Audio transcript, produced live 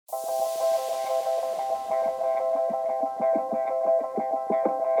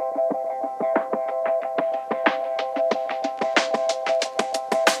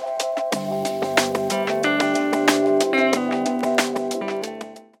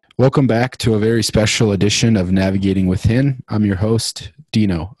Welcome back to a very special edition of Navigating with HIIN. I'm your host,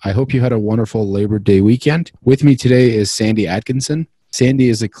 Dino. I hope you had a wonderful Labor Day weekend. With me today is Sandy Atkinson. Sandy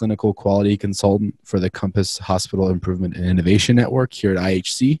is a clinical quality consultant for the Compass Hospital Improvement and Innovation Network here at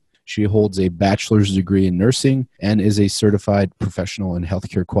IHC. She holds a bachelor's degree in nursing and is a certified professional in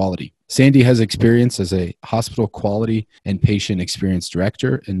healthcare quality. Sandy has experience as a hospital quality and patient experience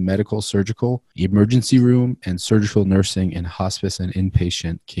director in medical, surgical, emergency room, and surgical nursing and hospice and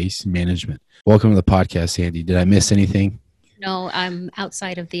inpatient case management. Welcome to the podcast, Sandy. Did I miss anything? No, I'm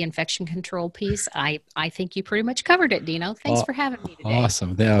outside of the infection control piece. I think you pretty much covered it, Dino. Thanks for having me today.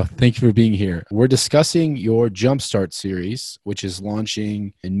 Awesome. Yeah, thank you for being here. We're discussing your Jumpstart series, which is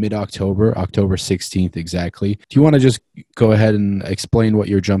launching in mid-October, October 16th exactly. Do you want to just go ahead and explain what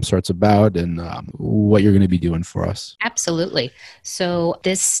your Jumpstart's about and what you're going to be doing for us? Absolutely. So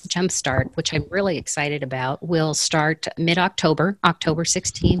this Jumpstart, which I'm really excited about, will start mid-October, October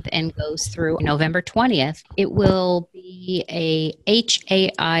 16th, and goes through November 20th. It will be a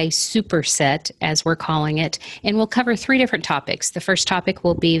HIIN superset, as we're calling it, and we'll cover three different topics. The first topic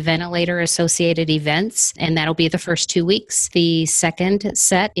will be ventilator-associated events, and that'll be the first 2 weeks. The second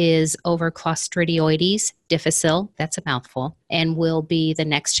set is over Clostridioides difficile, that's a mouthful, and will be the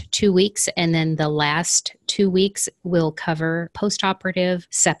next 2 weeks. And then the last 2 weeks will cover postoperative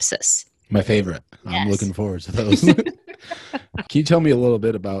sepsis. My favorite. Yes. I'm looking forward to those. Can you tell me a little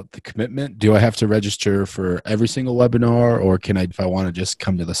bit about the commitment? Do I have to register for every single webinar, or can I, if I want to just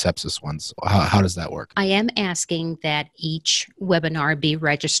come to the sepsis ones? How does that work? I am asking that each webinar be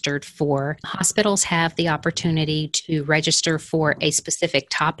registered for. Hospitals have the opportunity to register for a specific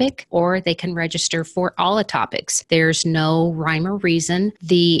topic, or they can register for all the topics. There's no rhyme or reason.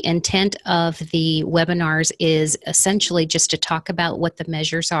 The intent of the webinars is essentially just to talk about what the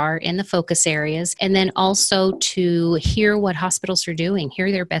measures are in the focus areas, and then also to hear what hospitals are doing,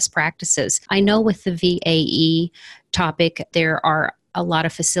 hear their best practices. I know with the VAE topic, there are a lot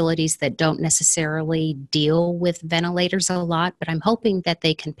of facilities that don't necessarily deal with ventilators a lot, but I'm hoping that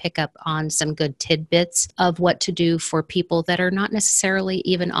they can pick up on some good tidbits of what to do for people that are not necessarily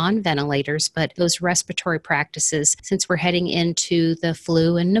even on ventilators, but those respiratory practices. Since we're heading into the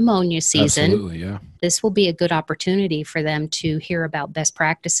flu and pneumonia season, Absolutely, yeah. This will be a good opportunity for them to hear about best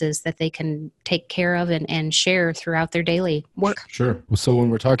practices that they can take care of and share throughout their daily work. Sure. So when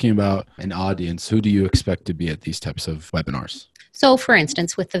we're talking about an audience, who do you expect to be at these types of webinars? So, for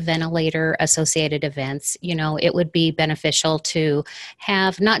instance, with the ventilator-associated events, it would be beneficial to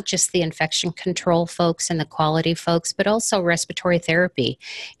have not just the infection control folks and the quality folks, but also respiratory therapy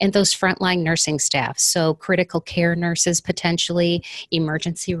and those frontline nursing staff. So, critical care nurses, potentially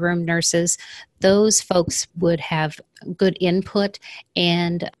emergency room nurses. Those folks would have good input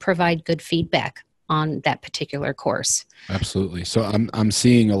and provide good feedback on that particular course. Absolutely. So I'm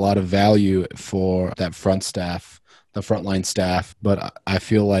seeing a lot of value for that front staff, the frontline staff, but I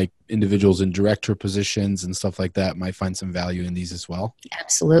feel like individuals in director positions and stuff like that might find some value in these as well.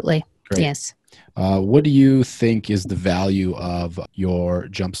 Absolutely. Great. Yes. What do you think is the value of your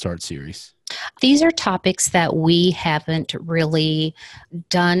Jumpstart series? These are topics that we haven't really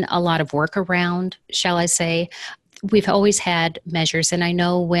done a lot of work around, shall I say. We've always had measures, and I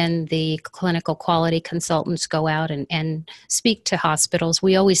know when the clinical quality consultants go out and speak to hospitals,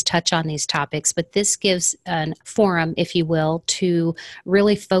 we always touch on these topics, but this gives a forum, if you will, to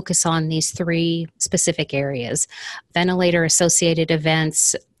really focus on these three specific areas. Ventilator-associated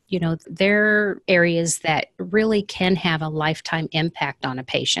events, they're areas that really can have a lifetime impact on a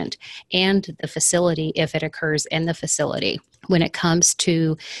patient and the facility if it occurs in the facility. When it comes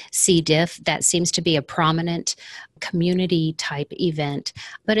to C. diff, that seems to be a prominent community type event,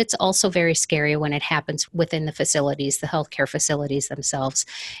 but it's also very scary when it happens within the facilities, the healthcare facilities themselves.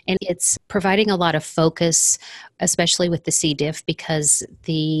 And it's providing a lot of focus, especially with the C. diff, because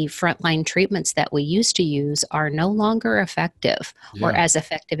the frontline treatments that we used to use are no longer effective or as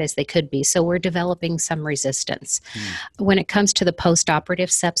effective as they could be. So we're developing some resistance. When it comes to the postoperative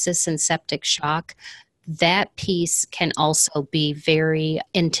sepsis and septic shock, that piece can also be very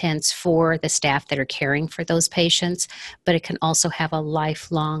intense for the staff that are caring for those patients, but it can also have a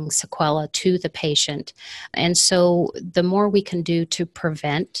lifelong sequela to the patient. And so the more we can do to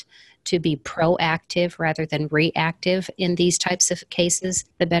prevent, to be proactive rather than reactive in these types of cases,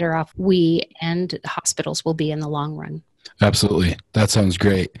 the better off we and hospitals will be in the long run. Absolutely. That sounds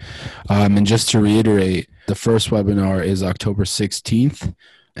great. And just to reiterate, the first webinar is October 16th.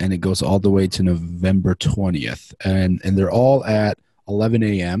 And it goes all the way to November 20th. And they're all at 11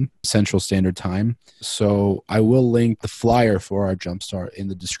 a.m. Central Standard Time. So I will link the flyer for our Jumpstart in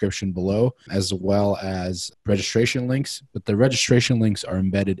the description below, as well as registration links. But the registration links are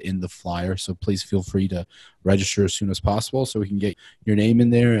embedded in the flyer. So please feel free to register as soon as possible so we can get your name in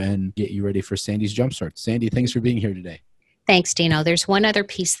there and get you ready for Sandy's Jumpstart. Sandy, thanks for being here today. Thanks, Dino. There's one other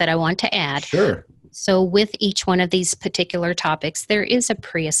piece that I want to add. Sure. So with each one of these particular topics, there is a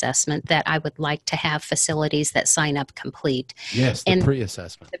pre-assessment that I would like to have facilities that sign up complete. Yes, the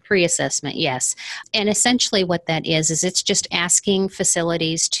pre-assessment. The pre-assessment, yes. And essentially what that is it's just asking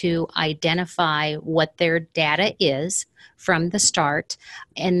facilities to identify what their data is from the start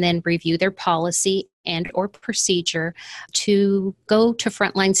and then review their policy and or procedure, to go to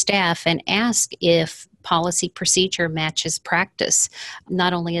frontline staff and ask if policy procedure matches practice.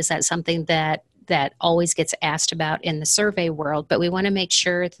 Not only is that something that always gets asked about in the survey world, but we want to make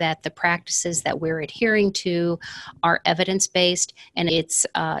sure that the practices that we're adhering to are evidence-based and it's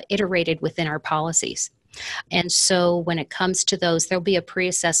iterated within our policies. And so when it comes to those, there'll be a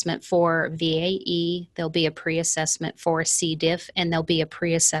pre-assessment for VAE, there'll be a pre-assessment for C. diff, and there'll be a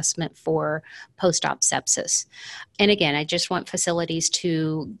pre-assessment for post-op sepsis. And again, I just want facilities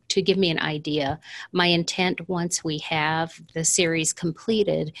to give me an idea. My intent, once we have the series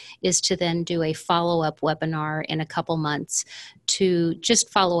completed, is to then do a follow-up webinar in a couple months to just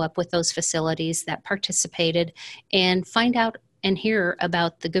follow up with those facilities that participated and find out and hear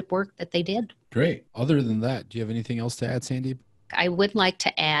about the good work that they did. Great. Other than that, do you have anything else to add, Sandy? I would like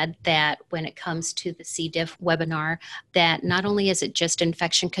to add that when it comes to the C. diff webinar, that not only is it just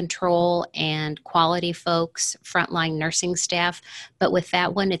infection control and quality folks, frontline nursing staff, but with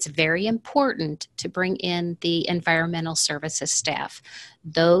that one, it's very important to bring in the environmental services staff.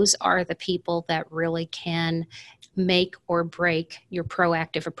 Those are the people that really can make or break your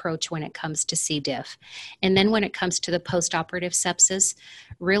proactive approach when it comes to C. diff. And then when it comes to the postoperative sepsis,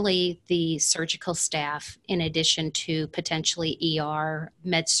 really the surgical staff, in addition to potentially ER,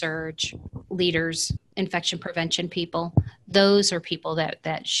 med-surg, leaders, infection prevention people, those are people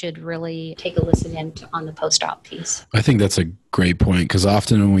that should really take a listen in on the post-op piece. I think that's a great point, because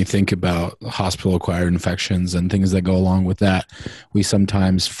often when we think about hospital-acquired infections and things that go along with that, we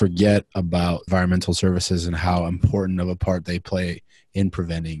sometimes forget about environmental services and how important of a part they play in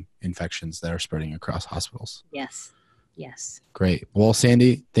preventing infections that are spreading across hospitals. Yes. Yes. Great. Well,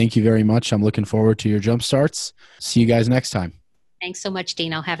 Sandy, thank you very much. I'm looking forward to your jump starts. See you guys next time. Thanks so much,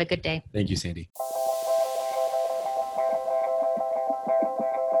 Dino. Have a good day. Thank you, Sandy.